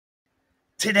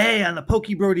Today on the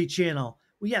Pokey Brody channel,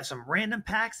 we have some random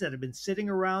packs that have been sitting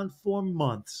around for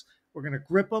months. We're going to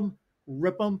grip them,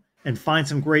 rip them, and find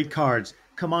some great cards.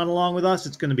 Come on along with us.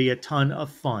 It's going to be a ton of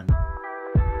fun.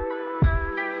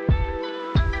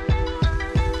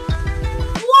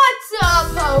 What's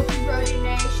up, Pokey Brody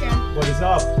Nation? What is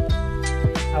up?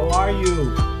 How are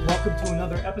you? Welcome to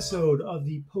another episode of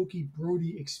the Pokey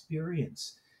Brody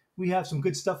Experience. We have some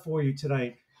good stuff for you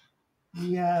tonight.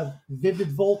 We have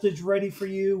Vivid Voltage ready for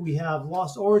you. We have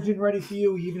Lost Origin ready for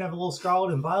you. We even have a little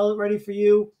Scarlet and Violet ready for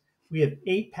you. We have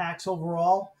 8 packs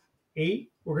overall.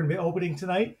 8 we're going to be opening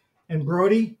tonight. And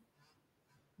Brody,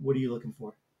 what are you looking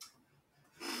for?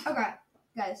 Okay,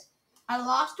 guys. I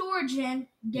Lost Origin,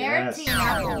 Garatina,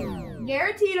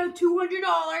 Yes. Garatina,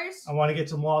 $200. I want to get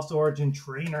some Lost Origin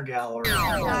Trainer Gallery.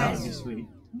 That would be sweet.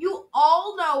 You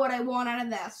all know what I want out of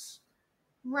this.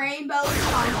 Rainbow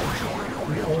Sponsorship.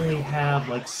 We only have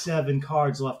like 7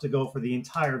 cards left to go for the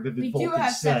entire Vivid Voltage set. We do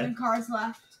have 7 cards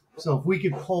left. So if we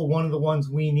could pull one of the ones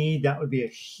we need, that would be a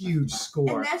huge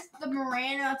score. And that's the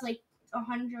Miranda. It's like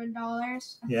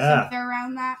 $100. Yeah. Something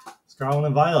around that. Scarlet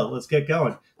and Violet, let's get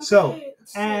going. So, Okay,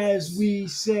 as we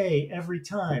say every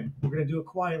time, we're going to do it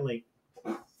quietly.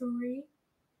 3.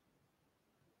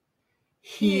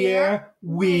 Here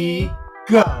we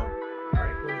go. All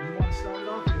right, well, you want to start it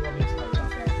off or you want me to start it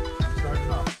off? I'm starting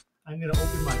off. I'm going to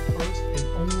open my first and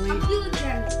only... I'm feeling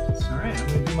generous. All right, I'm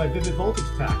going to do my Vivid Voltage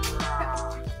pack.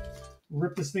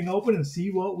 Rip this thing open and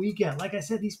see what we get. Like I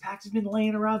said, these packs have been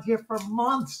laying around here for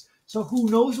months, so who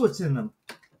knows what's in them.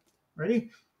 Ready?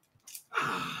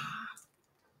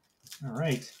 All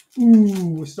right. Ooh,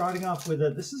 we're starting off with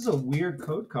a... This is a weird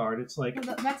code card. It's like...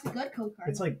 That's a good code card.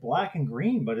 It's like black and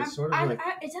green, but it's sort of like...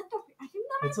 Is that the... I think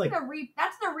that It's might be like-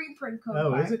 that's the reprint code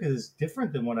Oh, card. is it? Because it's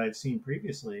different than what I've seen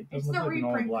previously. It It's doesn't the look like an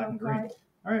old reprint black code and green. card.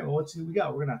 All right, well, let's see what we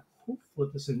got. We're going to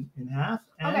flip this in half.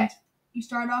 And Okay. You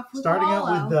start off with starting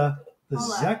out with the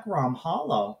Hollow. Zekrom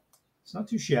Hollow. It's not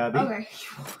too shabby. Okay.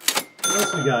 What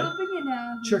else we got? Flipping it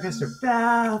out. Churchester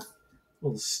Bath,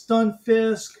 little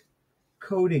Stunfisk,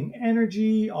 Coding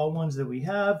Energy, all ones that we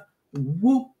have.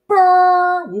 Whooper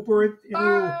in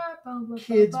a little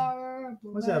kids.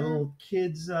 What's that, little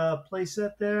kids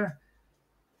playset there?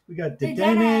 We got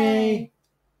Dedenne,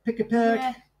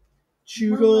 Pick-a-Peck,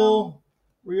 Choodle,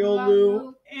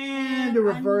 Riolu, and a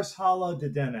reverse hollow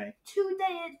Dedenne. 2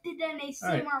 Dedenne, same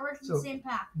Alright, artwork, so- same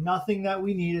pack. Nothing that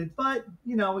we needed, but,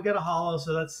 you know, we got a hollow,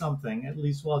 so that's something. At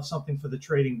least we'll have something for the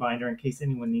trading binder in case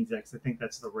anyone needs that, 'cause I think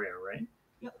that's the rare, right?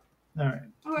 Yep. All right.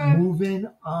 Okay. Moving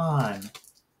on.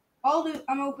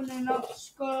 I'm opening up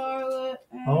Scarlet.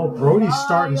 And Oh, Brody's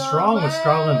starting strong with Violet.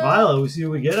 Scarlet and Violet. We see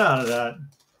what we get out of that.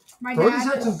 My Brody's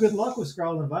dad had some good luck with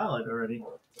Scarlet and Violet already.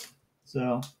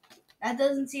 So, That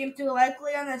doesn't seem too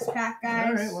likely on this pack, guys.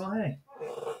 all right, well, hey.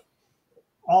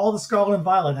 All the Scarlet and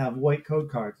Violet have white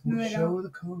code cards. No, We'll they show the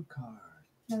code card.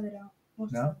 No, they don't.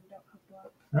 Most No? of them don't have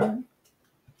black. All right.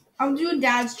 I'm doing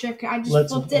Dad's trick. I just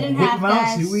Let's flipped it in whip half, them out and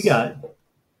guys. see what we got.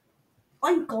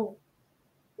 Oinkle.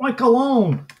 White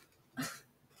Cologne.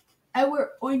 I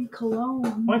wear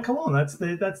Oinkalone. White Cologne. That's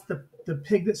the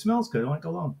pig that smells good. White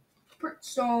Cologne.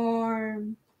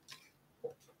 Storm.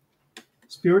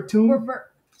 Spiritomb.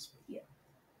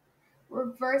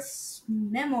 Reverse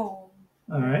memo.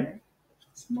 All right.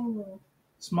 Small.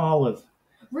 Smoliv.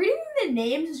 Reading the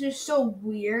names is just so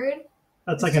weird.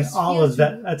 That's It like an just olive feels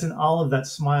weird. that's an olive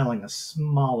that's smiling. A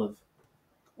Smoliv.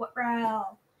 What row?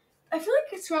 I feel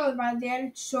like it's Scarlet Violet. They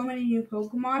added so many new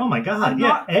Pokemon. Oh my God! I'm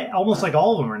Yeah, almost like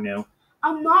all of them are new.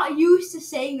 I'm not used to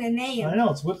saying the name. I know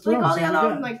it's whipped through. Like all the them, so other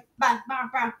we ones, got- like bah, bah,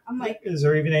 bah. I'm like, Is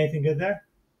there even anything good there?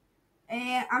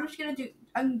 and I'm just gonna do.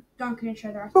 I'm not gonna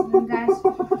show the rest of them, guys.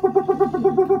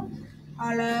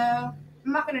 Hello.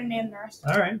 I'm not gonna name the rest.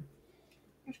 All right. I'm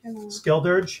just gonna.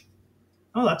 Skeldurge.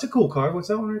 Oh, that's a cool card. What's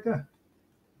that one right there?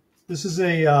 This is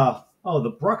a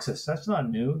the Bruxus. That's not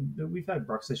new. We've had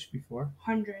Bruxus before.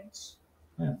 Hundreds.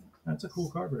 Yeah, that's a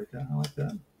cool card right there. I like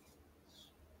that.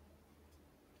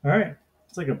 All right.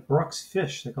 It's like a Brux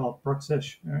fish. They call it Brux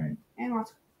fish. All right. And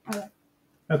lots. Okay.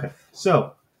 Okay.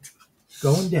 So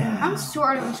going down. I'm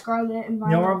sort of a Scarlet and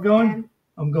Violet. You know where I'm going? fan.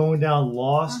 I'm going down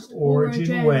Lost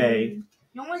Origin Way.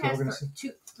 You only So has we're gonna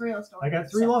see- 3 Lost I Origins.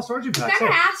 got 3 Lost Origin You packs. kind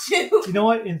of Hey, have to. you know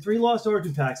what? In 3 Lost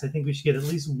Origin packs, I think we should get at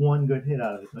least one good hit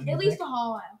out of it. don't you At least think? a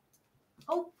hollow.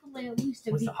 Hopefully, at least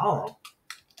a What's V the hollow? card.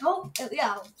 Oh,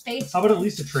 yeah, face. How about at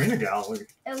least a Trainer Gallery?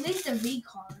 At least a V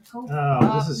card.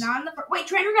 Oh, this is not in the wait.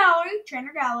 Trainer Gallery.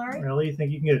 Trainer Gallery. really. You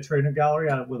think you can get a Trainer Gallery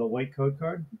out with a white code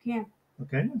card? You can.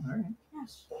 Okay, all right,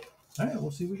 Yes. all right.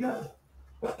 We'll see what we got.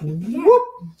 Yeah. Whoop.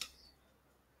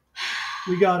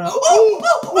 We got a.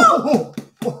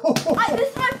 This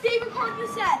is my favorite card in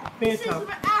the set. This is Phantom.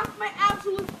 my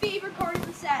absolute favorite card of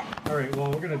the set. All right,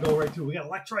 well, we're going to go right to it. We got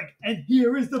Electric, and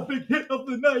here is the big hit of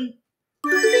the night.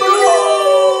 Boom!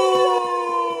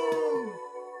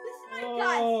 Listen to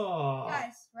Oh.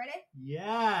 guys, ready?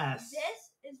 Yes.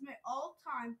 This is my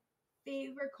all-time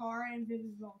favorite card in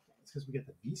Vivid Voltage. It's because we got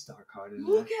the V-Star card in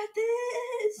Look there. at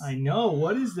this. I know.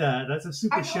 What is that? That's a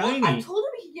super shiny. I told him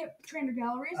he could get Trainer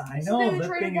Galleries. I know.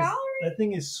 That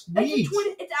thing is sweet.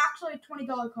 It's actually a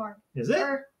 $20 card. Is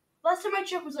it? Last time I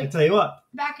checked was I like tell you what.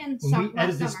 back in when we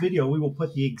edit this video, we will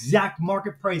put the exact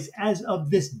market price as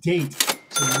of this date,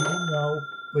 so you will know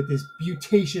what this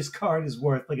Butacious card is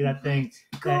worth. Look at that thing.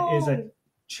 That is a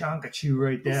chunk of chew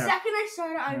right there. The second I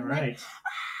started, I was like,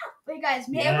 wait, guys,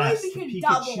 maybe we can Pikachu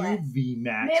double it.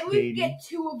 VMAX, maybe we can get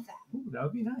 2 of them. Ooh, that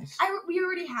would be nice. We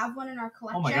already have one in our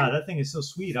collection. Oh my god, that thing is so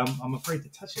sweet. I'm afraid to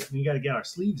touch it. We got to get our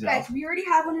sleeves guys, out. we already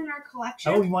have one in our collection.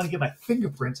 I only want to get my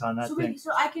fingerprints on that thing.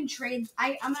 So I can trade.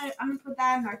 I'm gonna put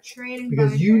that in our trading.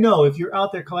 Because you know, if you're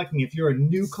out there collecting, if you're a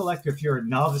new collector, if you're a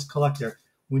novice collector,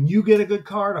 when you get a good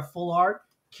card, a full art,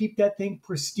 keep that thing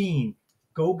pristine.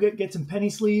 Go get some penny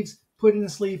sleeves. Put in a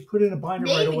sleeve, put in a binder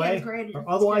right away, or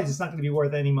otherwise it's not going to be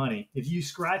worth any money. If you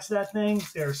scratch that thing,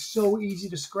 they're so easy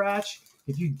to scratch.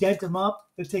 If you dent them up,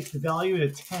 it takes the value and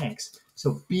it tanks.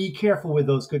 So be careful with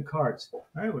those good cards. All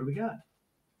right, what do we got?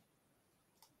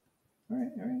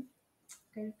 All right.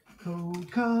 Okay. Code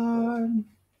card.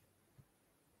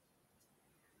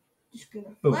 Just gonna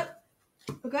flip.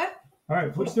 Okay. All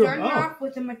right, flip through. Starting off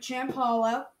with a Machamp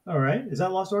Hollow. All right, is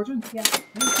that Lost Origin? Yeah.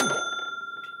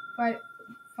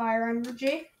 Fire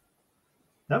Energy.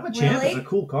 That Machamp is a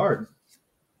cool card.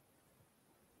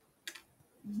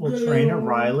 Little trainer,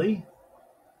 Riley.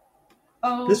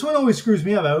 Oh. This one always screws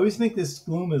me up. I always think this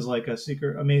Gloom is like a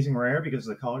secret amazing rare because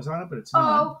of the colors on it, but it's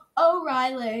not. Oh,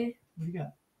 Riley. What do you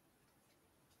got?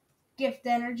 Gift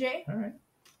Energy. All right.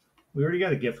 We already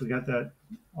got a gift. We got that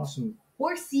awesome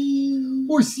Horsey.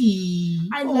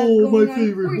 I love my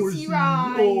favorite Horsey.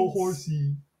 Rides. Oh,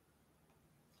 Horsey.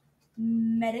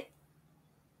 Medicham.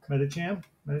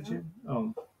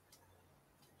 Oh.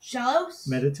 Shellos.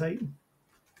 Meditite.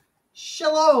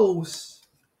 Shellos.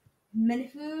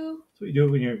 Minifu. That's what you do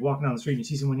when you're walking down the street and you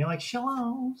see someone, you're like,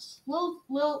 Shellos.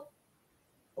 Litlo.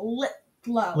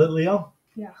 Litleo?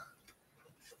 Yeah.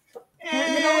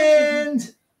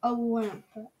 And a lamp.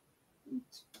 All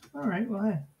right, well,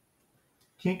 hey.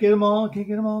 Can't get them all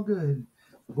good.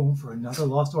 We're going for another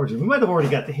Lost Origin. We might have already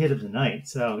got the hit of the night,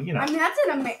 so, you know. I mean, that's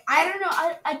an amazing... I don't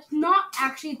know. It's not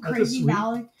actually crazy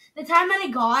value. The time that I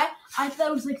got, I thought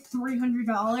it was like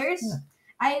 $300. Yeah.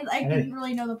 I didn't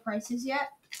really know the prices yet.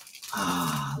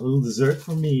 A little dessert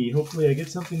for me. Hopefully I get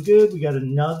something good. We got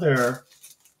another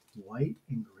white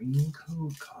and green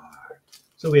code card.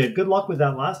 So we had good luck with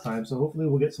that last time, so hopefully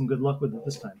we'll get some good luck with it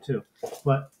this time too.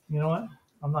 But you know what?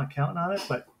 I'm not counting on it,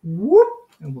 but whoop,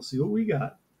 and we'll see what we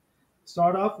got.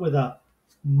 Start off with a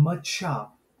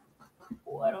Machop.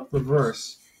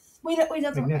 Reverse. Wait, that's I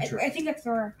think that's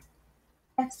the rare.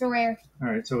 That's the rare. All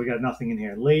right, so we got nothing in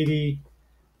here. Lady,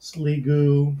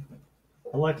 Sliggoo,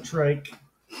 Electrike,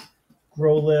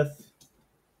 Growlithe,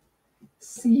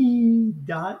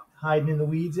 C-Dot, hiding in the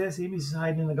weeds there. See, he's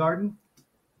hiding in the garden.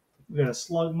 We got a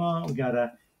Slugma, we got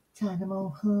a Tynamo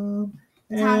Hum,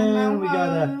 and we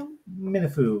got a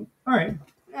Minifu. All right.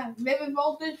 Yeah, Vivid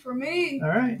Voltage for me. All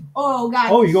right. Oh,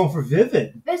 guys. Oh, you're going for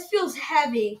Vivid. This feels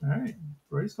heavy. All right.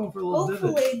 Brady's going for a little Vivid.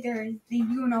 Hopefully there's the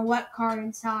you-know-what card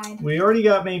inside. We already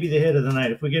got maybe the hit of the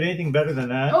night. If we get anything better than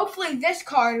that. Hopefully this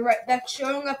card that's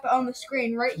showing up on the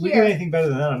screen right here. If we get anything better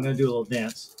than that, I'm going to do a little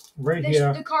dance.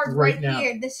 Here. The card right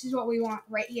here. This is what we want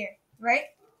right here. Right?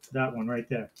 That one right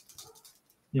there.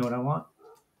 You know what I want?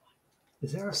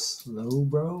 Is there a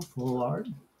Slowbro full art?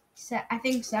 I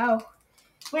think so.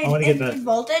 Wait, I want to get the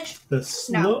voltage. The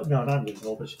slow, no, not in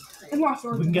voltage. We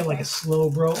can get like a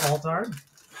Slowbro alt art.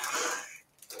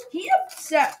 He's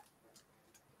upset.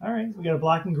 All right, we got a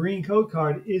black and green code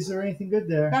card. Is there anything good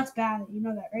there? That's bad. You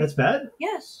know that, right? That's bad?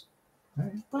 Yes. All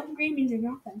right. Black and green means there's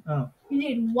nothing. Oh. You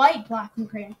need white, black, and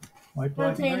green. White, black,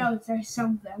 and green. That's how you know there's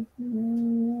something.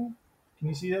 Can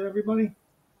you see that, everybody?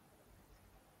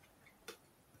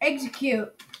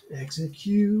 Execute.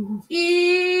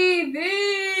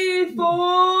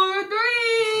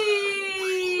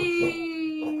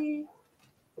 EV43.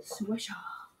 Swisher.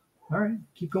 All right,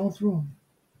 keep going through them.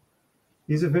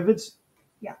 These are Vivids?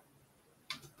 Yeah.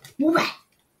 Woobat.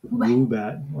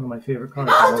 Woobat. One of my favorite cards.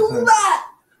 Woobat!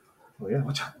 Oh, yeah.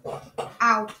 Watch out.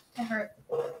 Ow. That hurt.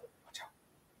 Watch out.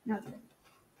 No, it's good.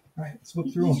 All right, let's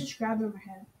look through them. He's just grabbing my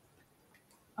head.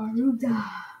 Aruda.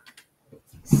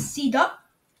 C-Duck.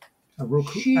 A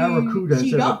Arrokuda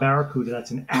instead of a Barracuda.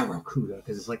 That's an Arrokuda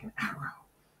because it's like an arrow.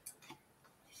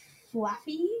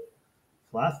 Fluffy.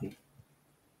 Fluffy.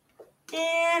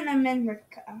 And a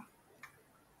America.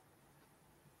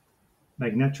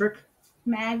 Magnetric.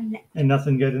 Magnet. And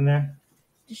nothing good in there?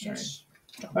 Just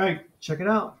All right, check it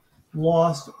out.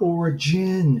 Lost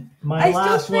Origin. My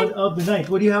last one of the night.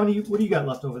 What do you got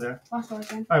left over there? Lost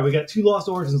Origin. All right, we got 2 Lost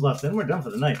Origins left. Then we're done for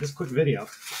the night. This is a quick video.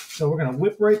 So we're going to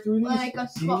whip right through these.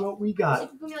 See what we got.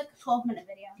 It's going to be like a 12-minute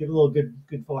video. Give a little good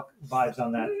vibes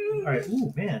on that. All right.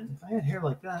 Ooh, man. If I had hair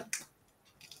like that.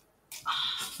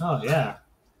 Oh, yeah.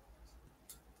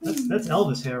 That's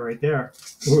Elvis hair right there.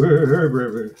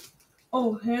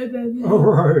 Oh, hey, baby. All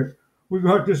right. We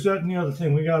got this, that, and the other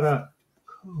thing. We got a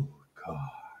code card.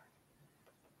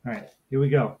 All right. Here we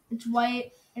go. It's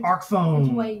white. Arc phone.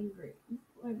 It's white and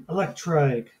green.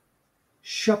 Electric.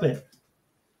 Shuppet.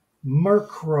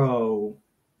 Murkrow.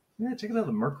 Yeah, check out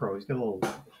the Murkrow. He's got a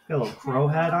little crow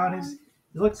hat on.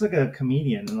 He looks like a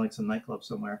comedian in like some nightclub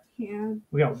somewhere. Yeah.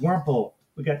 We got Wurmple.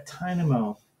 We got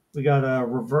Tynamo. We got a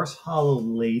Reverse Hollow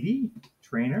Lady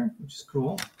trainer, which is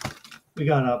cool. We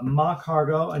got a Mach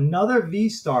Cargo, another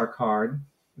V-Star card,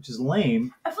 which is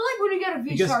lame. I feel like when you get a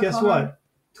V-Star card. Because guess what?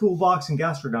 Toolbox and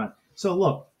Gastrodon. So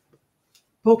look,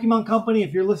 Pokemon Company,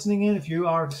 if you're listening in, if you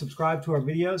are subscribed to our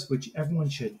videos, which everyone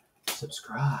should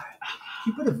subscribe. If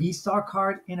you put a V-Star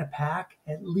card in a pack,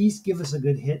 at least give us a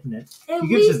good hit in it. At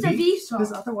least a V-Star.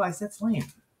 Because otherwise, that's lame.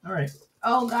 All right.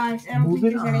 Oh, guys, I don't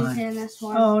think there's anything in this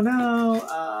one. Oh, no.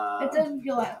 It doesn't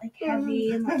feel like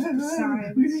heavy and like the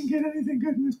sides. We didn't get anything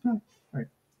good in this pack. All right.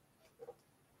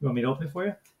 You want me to open it for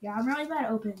you? Yeah, I'm really bad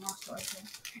at opening Lost Origin.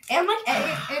 And like,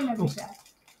 and every set.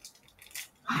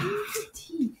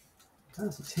 Teeth. How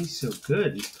does it taste so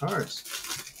good, these cards?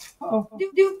 Uh-oh.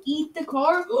 Do eat the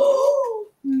card?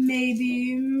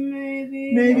 Maybe.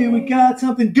 Maybe we got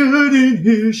something good in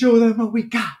here. Show them what we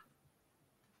got.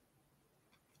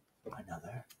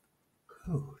 Another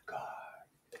code card.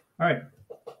 All right.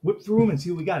 Whip through them and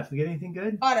see what we got. If we get anything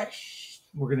good,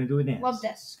 we're going to do a dance. Love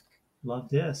disc. Love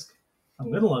disc. I'm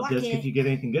going to love disc if you get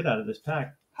anything good out of this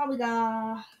pack. Probably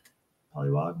got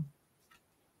Poliwag.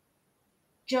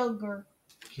 Jilgar.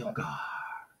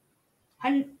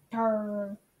 Hunter.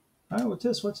 All right, what's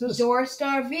this?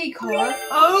 Zorstar V card.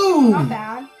 Oh! Not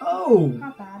bad. Oh!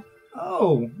 Not bad.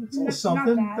 Oh, that's a little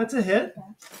something. Not bad. That's a hit.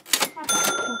 Not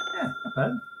bad. Yeah, not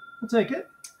bad. We'll take it.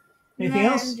 Anything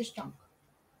else? Just jump.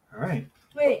 All right.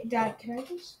 Wait, Dad, can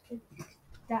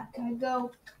I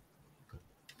go?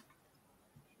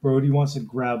 Brody wants to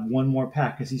grab one more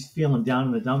pack because he's feeling down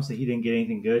in the dumps that he didn't get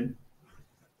anything good.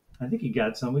 I think he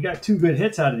got some. We got 2 good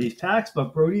hits out of these packs,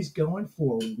 but Brody's going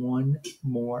for one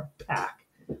more pack.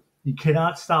 You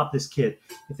cannot stop this kid.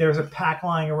 If there's a pack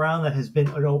lying around that has been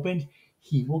unopened,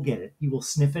 he will get it. He will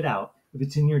sniff it out. If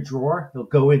it's in your drawer, he'll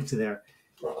go into there.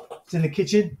 If it's in the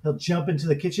kitchen, he'll jump into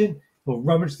the kitchen. He'll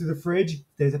rummage through the fridge. If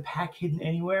there's a pack hidden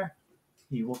anywhere,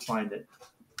 he will find it.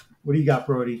 What do you got,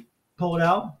 Brody? Pull it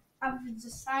out. I'm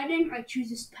deciding I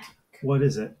choose this pack. What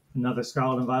is it? Another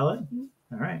Scarlet and Violet?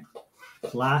 Mm-hmm. All right.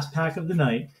 Last pack of the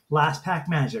night. Last pack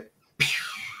magic.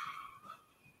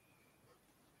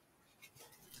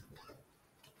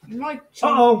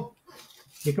 Uh-oh.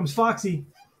 Here comes Foxy.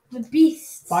 The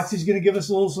beast. Foxy's going to give us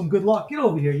some good luck. Get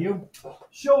over here, you.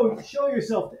 Show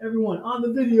yourself to everyone on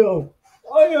the video.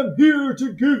 I am here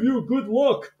to give you good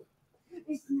luck.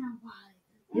 It's not why.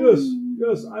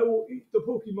 Yes, I will eat the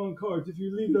Pokemon cards if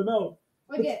you leave them out.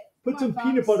 Put some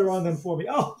peanut butter on them for me.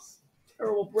 Oh,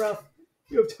 terrible breath.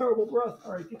 You have terrible breath.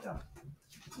 All right, get down.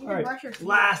 All right,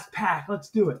 last pack. Let's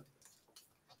do it.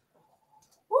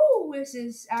 Ooh, this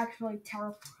is actually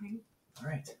terrifying. All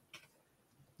right.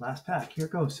 Last pack. Here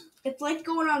it goes. It's like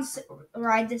going on a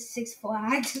ride to Six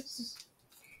Flags.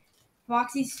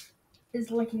 Foxy is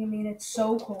looking at me and it's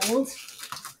so cold.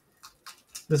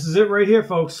 This is it right here,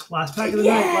 folks. Last pack of the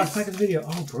night. Last pack of the video.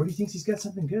 Oh, Brody thinks he's got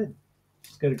something good.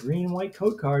 He's got a green and white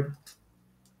code card.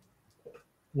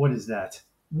 What is that?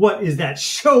 What is that?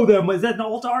 Show them. Is that an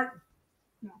alt art?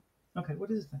 No. Okay,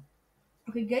 what is that?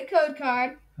 Okay, good code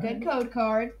card. Good code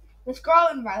card. The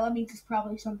Scarlet and Violet means it's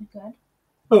probably something good.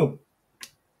 Boom.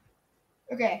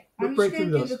 Okay, I'm just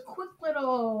going to do the quick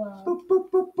little...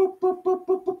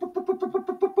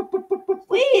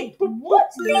 Wait,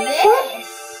 what's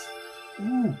this?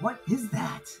 Ooh, what is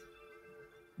that?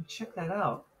 Check that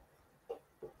out.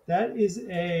 That is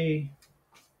a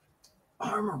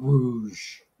Armor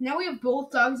Rouge. Now we have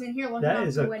both dogs in here looking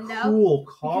out the window. That is a cool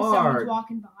card. Because someone's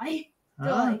walking by.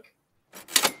 They're like...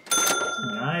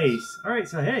 Nice. All right,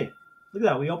 so hey, look at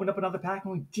that. We opened up another pack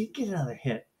and we did get another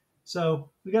hit. So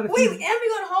we got a Wait, and we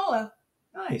got a holo.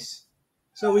 Nice.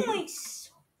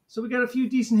 So we got a few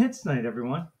decent hits tonight,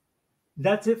 everyone.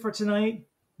 That's it for tonight.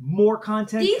 More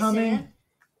content coming.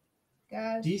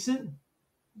 Guys. Decent?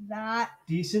 That.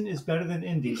 Decent is better than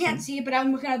indecent. You can't see it, but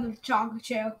I'm looking at the chocolate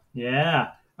show.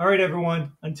 Yeah. All right,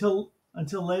 everyone. Until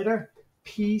later,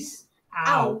 peace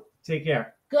out. Take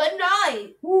care. Good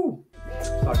night. Woo.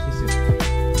 Talk to you soon.